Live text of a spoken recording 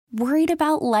Worried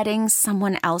about letting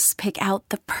someone else pick out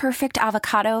the perfect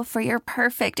avocado for your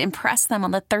perfect impress them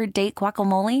on the third date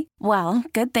guacamole? Well,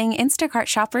 good thing Instacart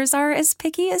shoppers are as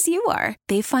picky as you are.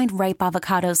 They find ripe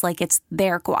avocados like it's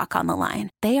their guac on the line.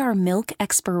 They are milk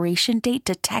expiration date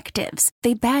detectives.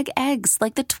 They bag eggs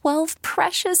like the 12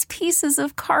 precious pieces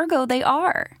of cargo they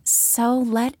are. So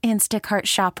let Instacart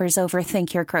shoppers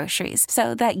overthink your groceries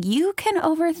so that you can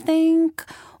overthink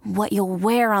what you'll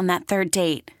wear on that third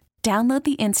date. Download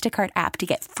the Instacart app to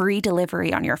get free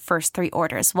delivery on your first 3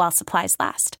 orders while supplies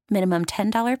last. Minimum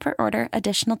 $10 per order.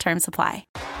 Additional terms apply.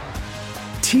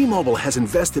 T-Mobile has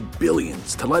invested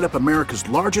billions to light up America's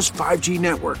largest 5G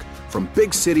network, from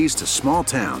big cities to small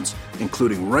towns,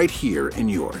 including right here in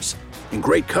yours. And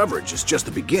great coverage is just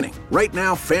the beginning. Right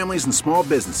now, families and small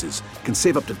businesses can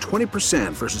save up to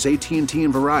 20% versus AT&T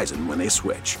and Verizon when they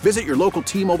switch. Visit your local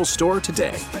T-Mobile store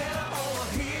today.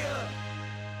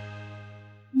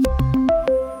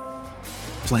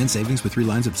 Plan savings with 3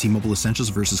 lines of T-Mobile Essentials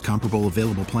versus comparable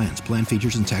available plans. Plan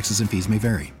features and taxes and fees may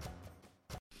vary.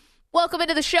 Welcome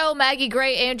into the show. Maggie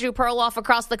Gray, Andrew Perloff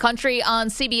across the country on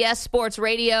CBS Sports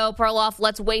Radio. Perloff,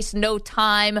 let's waste no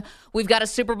time. We've got a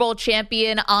Super Bowl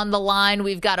champion on the line.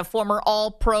 We've got a former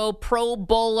All-Pro, Pro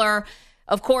Bowler,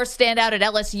 of course, stand out at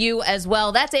LSU as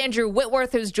well. That's Andrew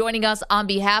Whitworth, who's joining us on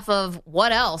behalf of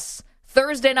what else?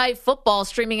 Thursday Night Football,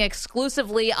 streaming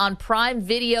exclusively on Prime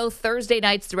Video Thursday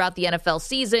nights throughout the NFL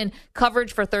season.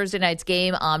 Coverage for Thursday night's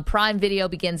game on Prime Video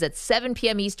begins at 7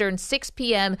 p.m. Eastern, 6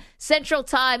 p.m. Central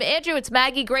Time. Andrew, it's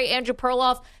Maggie Gray, Andrew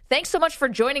Perloff. Thanks so much for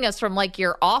joining us from like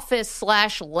your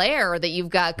office/lair that you've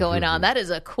got going on. That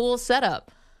is a cool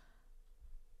setup.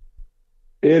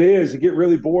 It is. You get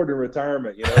really bored in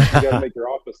retirement. You got to make your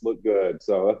office look good.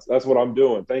 So that's what I'm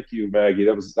doing. Thank you, Maggie.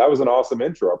 That was an awesome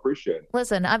intro. I appreciate it.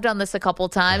 Listen, I've done this a couple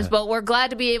times, but we're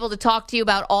glad to be able to talk to you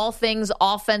about all things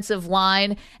offensive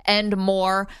line and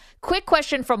more. Quick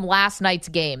question from last night's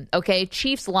game, okay?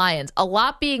 Chiefs-Lions. A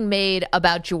lot being made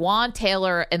about Juwan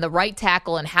Taylor and the right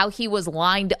tackle and how he was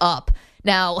lined up.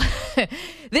 Now,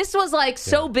 this was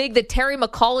so big that Terry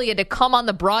McAulay had to come on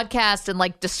the broadcast and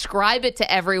describe it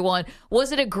to everyone.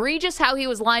 Was it egregious how he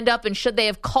was lined up, and should they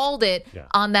have called it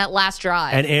on that last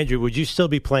drive? And Andrew, would you still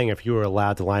be playing if you were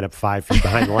allowed to line up 5 feet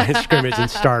behind the line of scrimmage and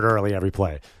start early every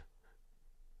play?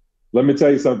 Let me tell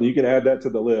you something. You can add that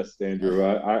to the list, Andrew.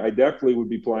 I definitely would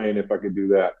be playing if I could do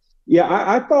that. Yeah,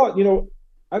 I thought,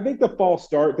 I think the false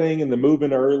start thing and the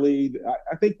moving early,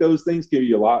 I think those things can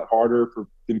be a lot harder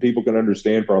than people can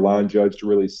understand for a line judge to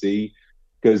really see,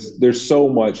 because there's so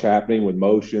much happening with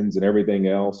motions and everything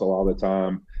else a lot of the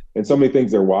time and so many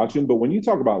things they're watching. But when you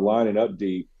talk about lining up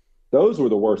deep, those were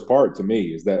the worst part to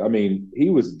me, is that, he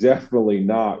was definitely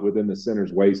not within the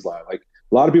center's waistline. A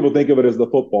lot of people think of it as the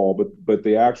football, but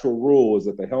the actual rule is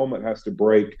that the helmet has to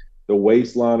break the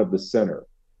waistline of the center.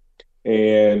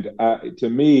 And to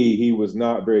me, he was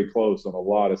not very close on a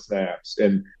lot of snaps.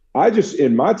 And I just,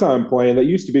 in my time playing, that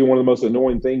used to be one of the most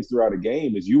annoying things throughout a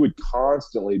game, is you would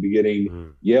constantly be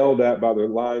getting yelled at by the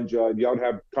line judge. Y'all would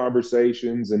have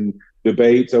conversations and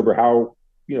debates over how,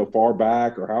 far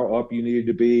back or how up you needed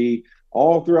to be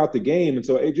all throughout the game. And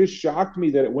so it just shocked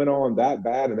me that it went on that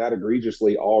bad and that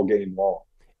egregiously all game long.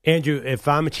 Andrew, if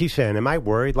I'm a Chiefs fan, am I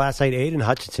worried? Last night, Aiden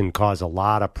Hutchinson caused a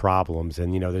lot of problems,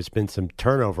 and, there's been some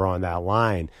turnover on that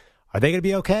line. Are they going to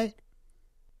be okay?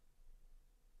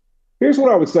 Here's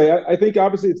what I would say. I think,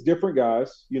 obviously, it's different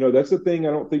guys. That's the thing I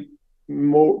don't think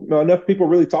enough people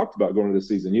really talked about going into the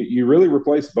season. You really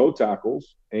replace both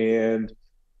tackles, and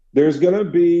there's going to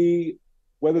be,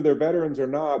 whether they're veterans or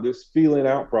not, this feeling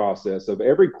out process of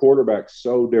every quarterback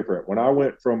so different. When I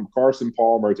went from Carson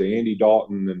Palmer to Andy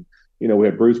Dalton, and we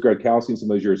had Bruce Gradkowski in some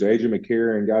of those years, Adrian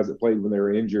McCarron, guys that played when they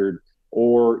were injured,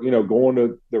 or, going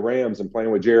to the Rams and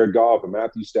playing with Jared Goff and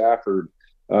Matthew Stafford.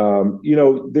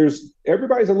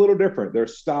 Everybody's a little different. Their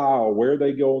style, where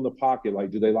they go in the pocket,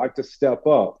 do they like to step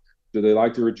up? Do they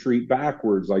like to retreat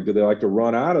backwards? Do they like to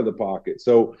run out of the pocket?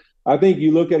 So I think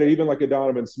you look at it even like a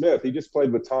Donovan Smith. He just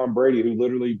played with Tom Brady, who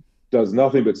literally does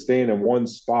nothing but stand in one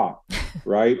spot,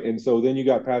 right? And so then you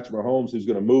got Patrick Mahomes, who's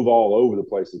going to move all over the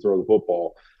place to throw the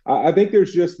football. I think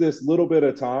there's just this little bit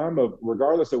of time of,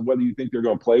 regardless of whether you think they're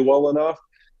going to play well enough,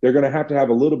 they're going to have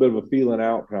a little bit of a feeling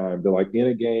out time to, in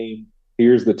a game,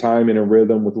 here's the timing and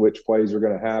rhythm with which plays are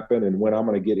going to happen and when I'm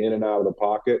going to get in and out of the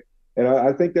pocket. And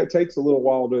I think that takes a little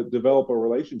while to develop a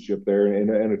relationship there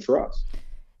and a trust.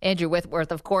 Andrew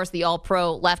Whitworth, of course, the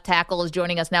All-Pro left tackle, is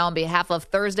joining us now on behalf of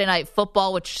Thursday Night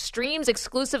Football, which streams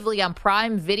exclusively on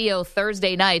Prime Video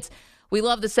Thursday nights. We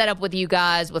love the setup with you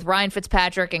guys, with Ryan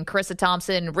Fitzpatrick and Carissa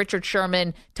Thompson, Richard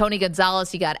Sherman, Tony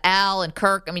Gonzalez. You got Al and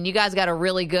Kirk. You guys got a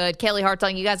really good, Kaylee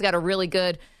Hartung, you guys got a really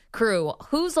good crew,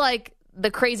 who's like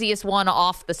the craziest one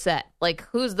off the set? Like,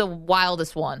 who's the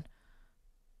wildest one?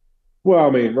 Well,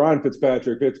 I mean, Ryan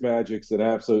Fitzmagic's an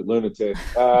absolute lunatic.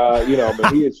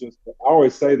 He is just, I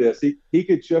always say this, he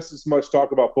could just as much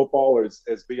talk about football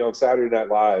as be on Saturday Night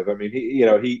Live. I mean,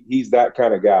 he's that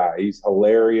kind of guy. He's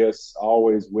hilarious,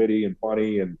 always witty and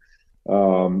funny, and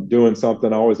doing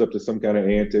something, always up to some kind of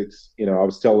antics. I did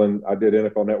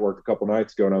NFL Network a couple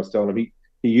nights ago, and I was telling him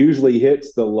he usually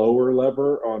hits the lower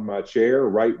lever on my chair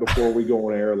right before we go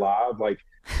on air live, like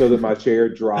so that my chair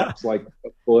drops like a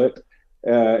foot.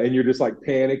 And you're just like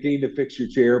panicking to fix your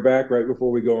chair back right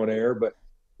before we go on air. But,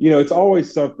 it's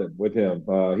always something with him.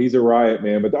 He's a riot,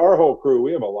 man. But our whole crew,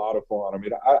 we have a lot of fun. I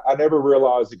mean, I never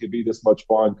realized it could be this much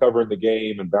fun covering the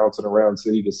game and bouncing around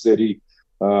city to city.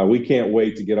 We can't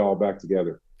wait to get all back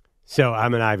together. So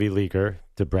I'm an Ivy Leaguer,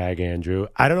 to brag, Andrew.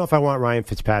 I don't know if I want Ryan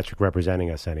Fitzpatrick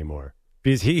representing us anymore.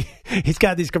 Because he's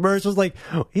got these commercials like,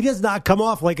 he does not come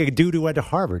off like a dude who went to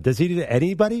Harvard. Does he to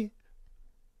anybody?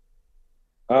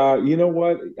 You know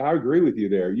what? I agree with you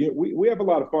there. We have a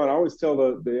lot of fun. I always tell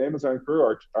the Amazon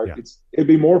crew, it'd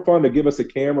be more fun to give us a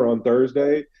camera on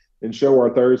Thursday and show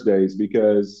our Thursdays,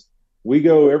 because we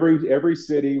go every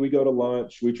city. We go to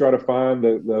lunch. We try to find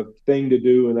the thing to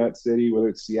do in that city, whether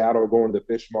it's Seattle, going to the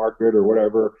fish market or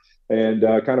whatever, and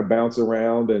kind of bounce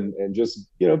around and just,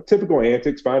 typical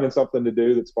antics, finding something to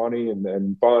do that's funny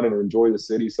and fun, and enjoy the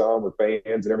city some with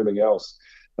fans and everything else.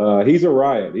 He's a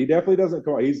riot. He definitely doesn't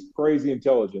come. He's crazy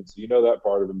intelligent, so you know that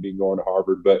part of him being going to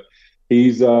Harvard. But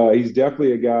he's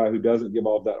definitely a guy who doesn't give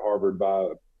off that Harvard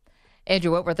vibe.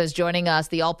 Andrew Whitworth is joining us,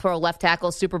 the All-Pro left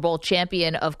tackle, Super Bowl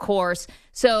champion, of course.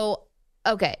 So,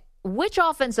 okay, which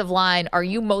offensive line are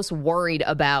you most worried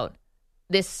about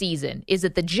this season? Is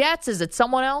it the Jets? Is it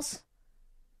someone else?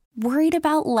 Worried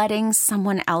about letting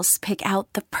someone else pick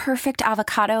out the perfect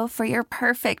avocado for your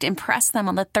perfect impress them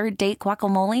on the third date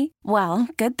guacamole? Well,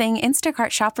 good thing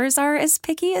Instacart shoppers are as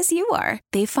picky as you are.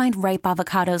 They find ripe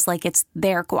avocados like it's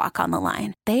their guac on the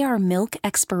line. They are milk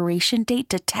expiration date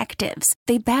detectives.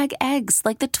 They bag eggs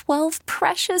like the 12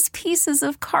 precious pieces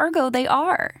of cargo they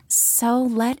are. So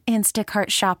let Instacart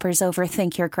shoppers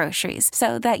overthink your groceries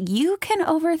so that you can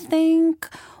overthink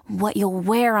what you'll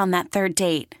wear on that third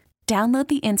date. Download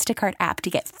the Instacart app to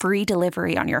get free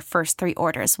delivery on your first 3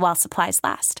 orders while supplies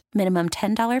last. Minimum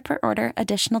 $10 per order.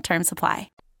 Additional terms apply.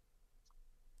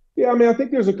 Yeah, I mean, I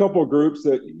think there's a couple of groups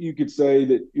that you could say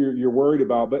that you're worried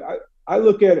about, but I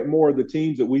look at it more the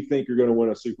teams that we think are going to win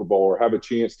a Super Bowl or have a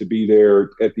chance to be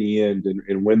there at the end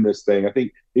and win this thing. I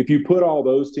think if you put all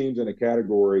those teams in a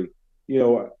category,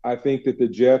 I think that the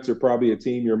Jets are probably a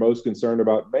team you're most concerned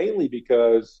about, mainly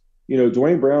because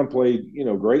Dwayne Brown played,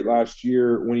 great last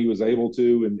year when he was able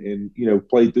to and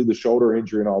played through the shoulder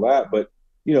injury and all that. But,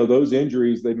 those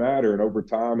injuries, they matter. And over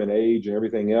time and age and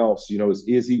everything else,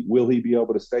 will he be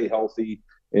able to stay healthy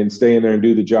and stay in there and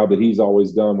do the job that he's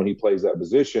always done when he plays that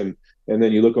position? And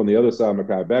then you look on the other side,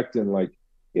 Mekhi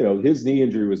Becton, his knee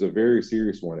injury was a very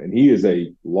serious one. And he is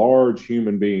a large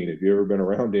human being, if you've ever been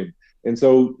around him. And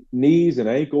so knees and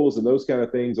ankles and those kind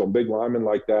of things on big linemen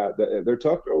like that, they're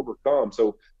tough to overcome.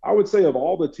 So I would say of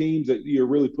all the teams that you're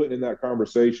really putting in that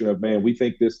conversation of, man, we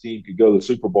think this team could go to the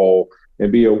Super Bowl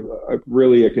and be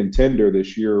really a contender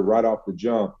this year right off the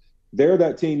jump, they're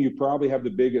that team you probably have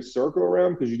the biggest circle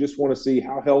around, because you just want to see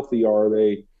how healthy are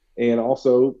they. And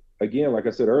also, again, like I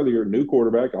said earlier, new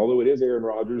quarterback, although it is Aaron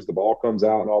Rodgers, the ball comes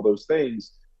out and all those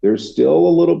things, there's still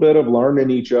a little bit of learning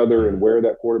each other and where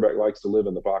that quarterback likes to live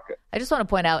in the pocket. I just want to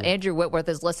point out, Andrew Whitworth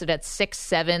is listed at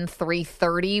 6'7",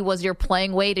 330 was your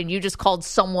playing weight, and you just called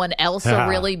someone else a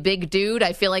really big dude.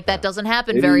 I feel like that doesn't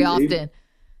happen very often.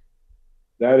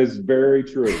 That is very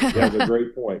true. That's a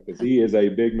great point, because he is a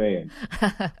big man.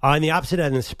 On the opposite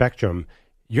end of the spectrum,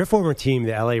 your former team,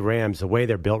 the LA Rams, the way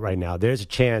they're built right now, there's a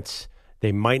chance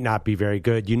they might not be very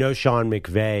good. Sean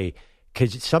McVay.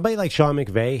 Could somebody like Sean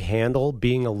McVay handle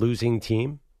being a losing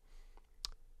team?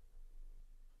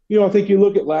 I think you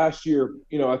look at last year,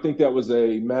 I think that was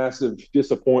a massive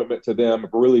disappointment to them,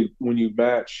 really, when you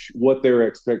match what their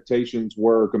expectations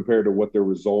were compared to what their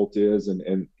result is.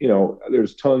 And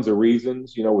there's tons of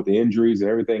reasons, with the injuries and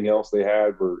everything else they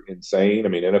had were insane. I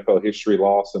mean, NFL history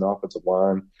lost an offensive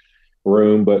line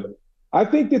room, but I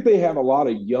think that they have a lot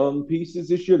of young pieces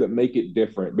this year that make it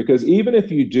different, because even if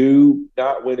you do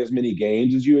not win as many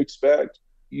games as you expect,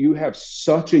 you have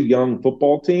such a young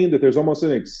football team that there's almost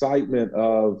an excitement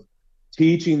of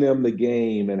teaching them the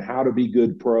game and how to be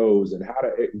good pros and how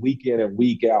to, week in and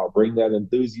week out, bring that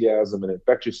enthusiasm and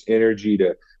infectious energy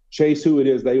to chase who it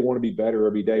is they want to be better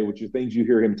every day, which are things you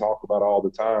hear him talk about all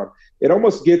the time. It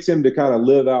almost gets him to kind of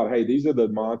live out, hey, these are the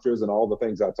mantras and all the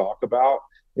things I talk about.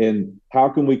 and how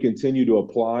can we continue to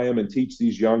apply them and teach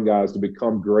these young guys to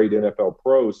become great NFL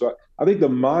pros. So I think the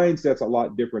mindset's a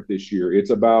lot different this year.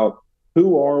 It's about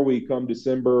who are we come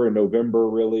December and November,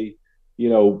 really,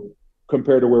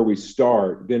 compared to where we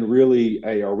start, then really,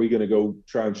 hey, are we going to go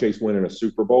try and chase winning a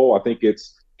Super Bowl? I think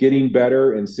it's getting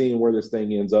better and seeing where this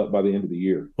thing ends up by the end of the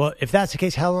year. Well, if that's the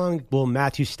case, how long will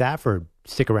Matthew Stafford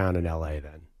stick around in LA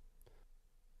then?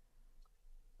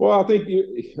 Well, I think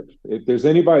if there's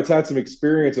anybody that's had some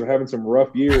experience of having some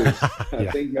rough years, I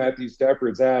think Matthew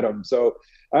Stafford's had them. So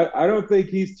I don't think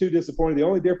he's too disappointed. The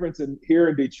only difference here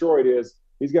in Detroit is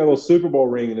he's got a little Super Bowl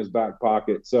ring in his back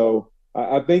pocket. So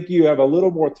I think you have a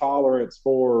little more tolerance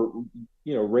for,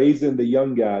 raising the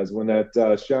young guys when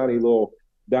that shiny little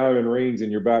diamond ring's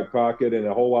in your back pocket and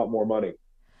a whole lot more money.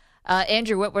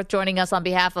 Andrew Whitworth joining us on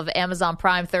behalf of Amazon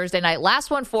Prime Thursday night.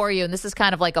 Last one for you, and this is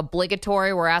kind of like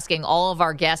obligatory. We're asking all of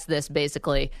our guests this,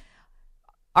 basically.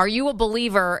 Are you a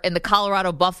believer in the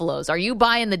Colorado Buffaloes? Are you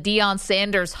buying the Deion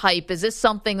Sanders hype? Is this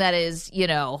something that is,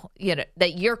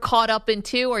 that you're caught up in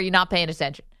too, or are you not paying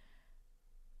attention?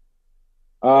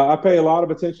 I pay a lot of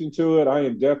attention to it. I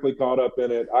am definitely caught up in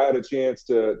it. I had a chance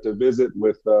to visit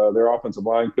with their offensive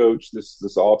line coach this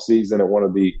offseason at one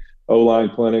of the O-line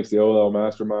clinics, the OL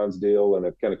Masterminds deal, and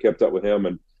I've kind of kept up with him.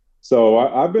 And so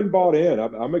I've been bought in.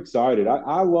 I'm excited.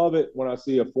 I love it when I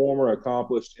see a former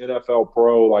accomplished NFL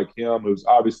pro like him, who's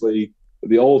obviously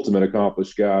the ultimate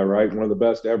accomplished guy, right? One of the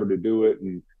best ever to do it,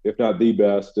 and if not the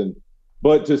best.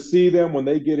 But to see them when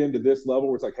they get into this level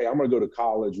where it's like, hey, I'm going to go to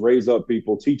college, raise up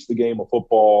people, teach the game of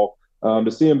football,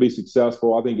 to see them be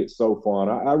successful, I think it's so fun.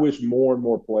 I wish more and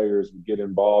more players would get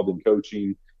involved in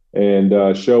coaching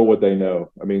and show what they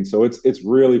know. I mean, so it's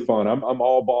really fun. I'm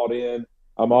all bought in.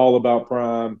 I'm all about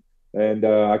Prime, and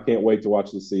I can't wait to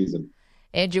watch the season.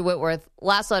 Andrew Whitworth,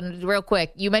 last one, real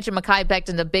quick. You mentioned Mekhi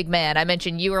Becton, the big man. I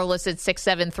mentioned you were listed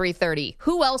 6'7", 330.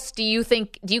 Who else do you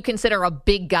consider a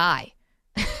big guy?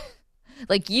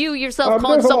 Like you yourself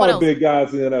calling someone else. There's a lot of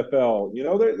big guys in the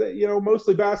NFL. They're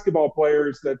mostly basketball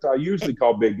players that I usually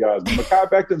call big guys. But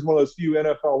Mekhi Becton's one of those few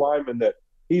NFL linemen that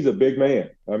he's a big man.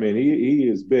 I mean, he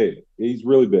is big. He's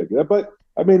really big. But,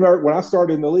 I mean, when I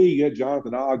started in the league, you had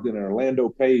Jonathan Ogden and Orlando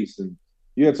Pace, and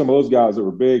you had some of those guys that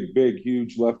were big,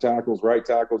 huge left tackles, right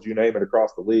tackles, you name it,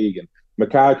 across the league. And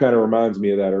Mekhi kind of reminds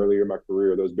me of that earlier in my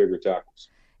career, those bigger tackles.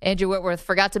 Andrew Whitworth,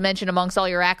 forgot to mention amongst all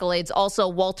your accolades, also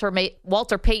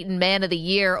Walter Payton Man of the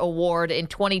Year Award in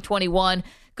 2021.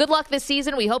 Good luck this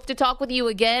season. We hope to talk with you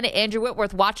again. Andrew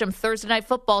Whitworth, watch him Thursday Night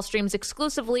Football streams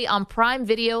exclusively on Prime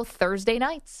Video Thursday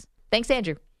nights. Thanks,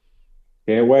 Andrew.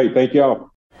 Can't wait. Thank y'all.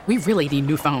 We really need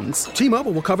new phones.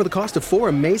 T-Mobile will cover the cost of 4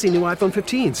 amazing new iPhone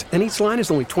 15s, and each line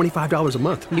is only $25 a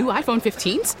month. New iPhone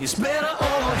 15s? It's better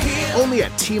over here. Only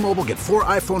at T-Mobile, get 4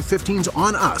 iPhone 15s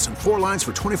on us and 4 lines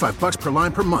for $25 per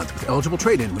line per month with eligible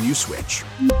trade-in when you switch.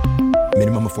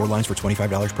 Minimum of 4 lines for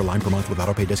 $25 per line per month with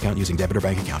autopay discount using debit or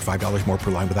bank account. $5 more per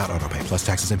line without autopay, plus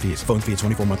taxes and fees. Phone fee at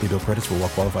 24 monthly bill credits for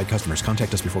well-qualified customers.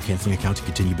 Contact us before canceling account to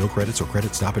continue bill credits or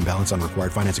credit stop and balance on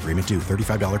required finance agreement due.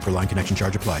 $35 per line connection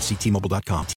charge applies. See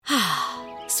T-Mobile.com.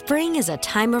 Spring is a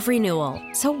time of renewal,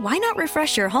 so why not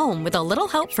refresh your home with a little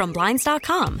help from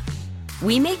Blinds.com?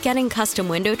 We make getting custom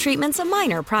window treatments a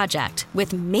minor project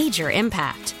with major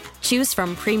impact. Choose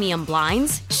from premium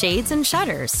blinds, shades, and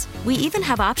shutters. We even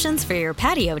have options for your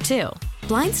patio, too.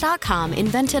 Blinds.com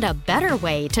invented a better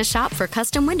way to shop for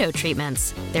custom window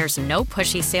treatments. There's no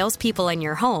pushy salespeople in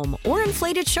your home or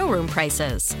inflated showroom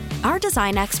prices. Our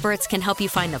design experts can help you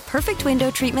find the perfect window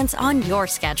treatments on your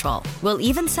schedule. We'll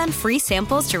even send free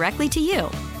samples directly to you.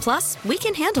 Plus, we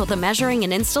can handle the measuring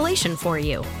and installation for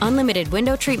you. Unlimited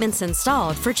window treatments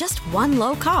installed for just one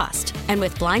low cost. And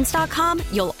with Blinds.com,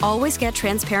 you'll always get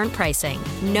transparent pricing.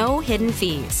 No hidden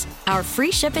fees. Our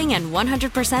free shipping and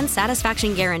 100%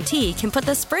 satisfaction guarantee can put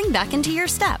the spring back into your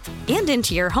step and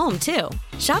into your home, too.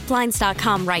 Shop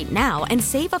Blinds.com right now and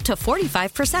save up to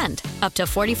 45%. Up to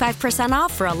 45%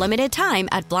 off for a limited time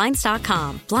at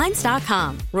Blinds.com.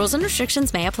 Blinds.com. Rules and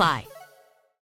restrictions may apply.